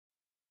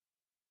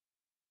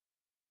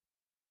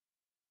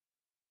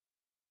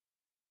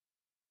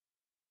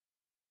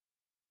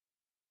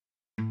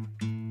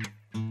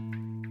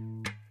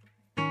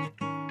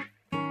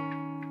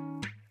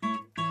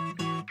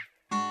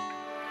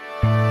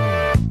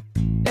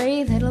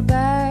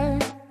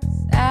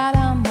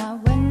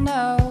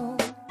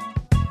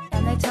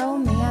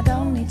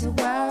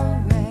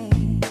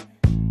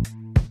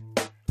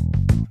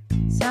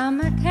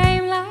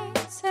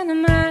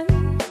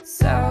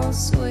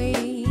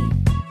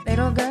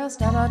girls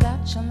double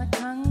dutch on the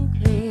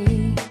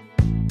concrete.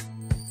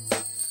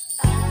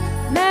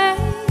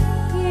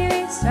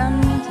 Maybe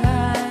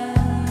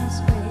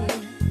sometimes we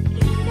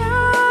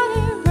got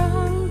it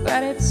wrong,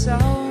 but it's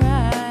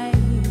alright.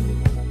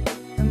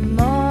 The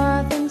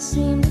more things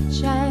seem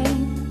to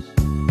change,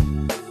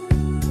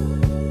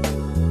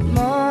 the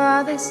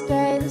more they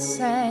stay the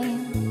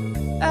same.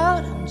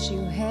 Oh, don't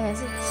you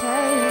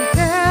hesitate,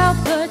 girl,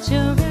 put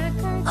your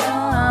records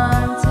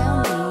on. Tell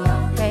me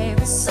your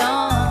favorite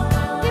song.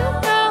 You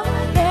go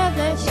ahead,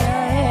 let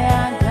your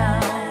hair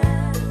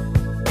down.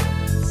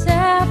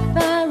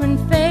 Sapphire and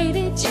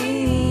faded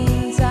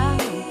jeans, I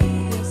hope you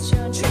get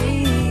your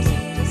dreams.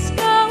 Just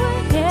go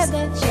ahead,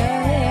 let your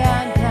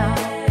hair down.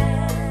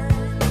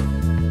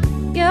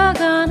 You're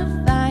gonna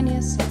find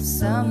yourself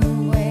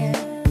somewhere,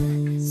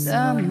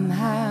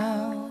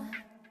 somehow.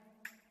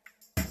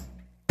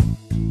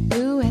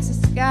 Blue as the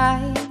sky,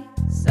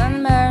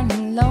 sunburned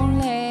and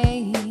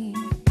lonely,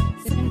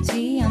 sipping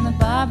tea on the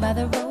bar by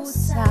the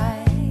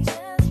roadside.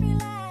 Just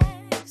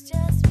relax,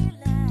 just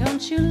relax.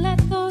 Don't you let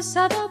those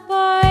other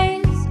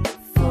boys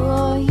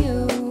fool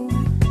you.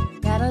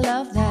 Gotta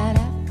love that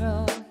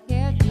afro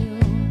hairdo.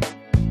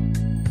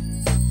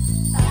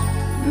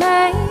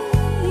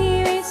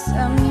 Maybe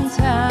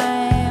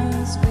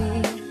sometimes we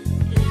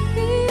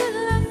feel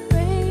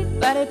afraid,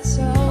 but it's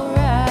alright.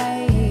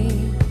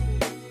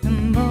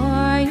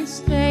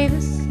 Stay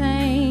the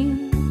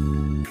same,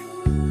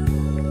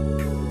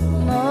 the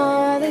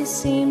more they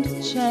seem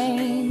to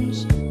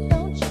change.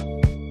 Don't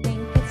you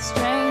think it's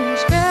strange?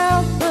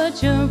 Girl,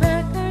 put your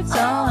records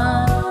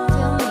on.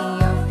 Tell me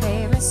your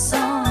favorite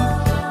song.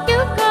 You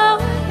go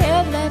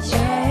ahead, let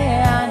your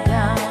hair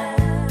down.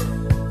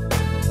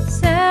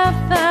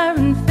 Sapphire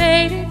and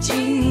faded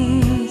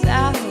jeans, I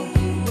hope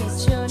you get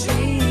your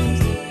dreams.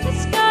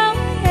 Just go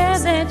ahead,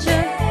 let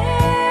your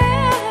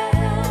hair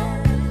down.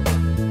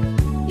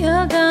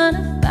 You're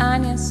gonna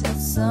find yourself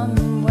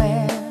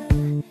somewhere,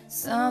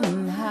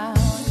 somehow.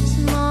 It's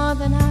more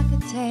than I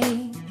could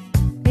take.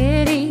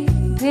 Pity,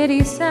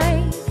 pity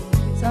say,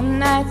 some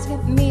nights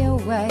kept me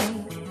away.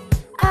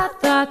 I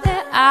thought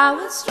that I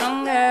was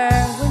stronger.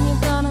 When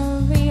you're gonna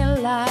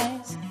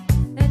realize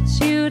that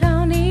you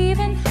don't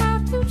even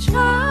have to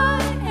try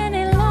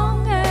any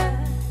longer.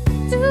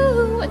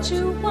 Do what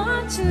you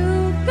want to,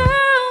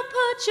 girl,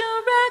 put your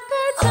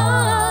records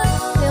on.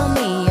 Tell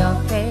me your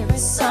favorite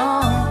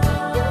song.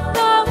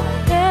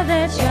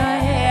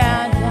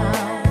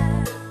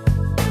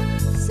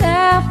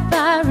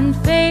 Sapphire and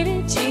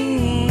faded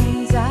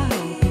jeans, I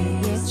hope you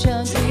get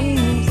your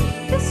dreams.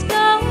 Just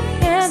go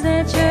ahead,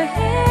 let your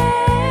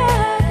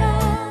hair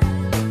down.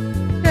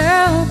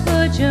 Girl,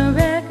 put your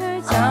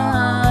records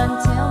on.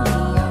 Tell me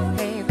your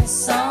favorite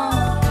song.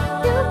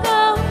 You go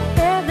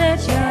ahead, let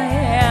your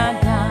hair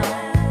down.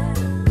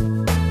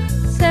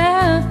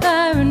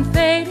 Sapphire and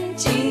faded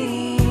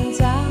jeans,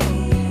 I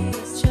hope you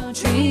get your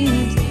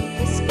dreams.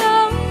 Just go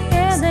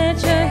ahead, let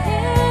your hair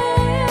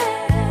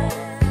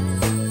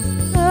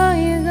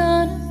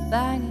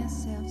find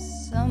yourself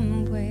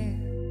somewhere,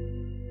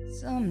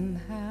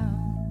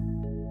 somehow.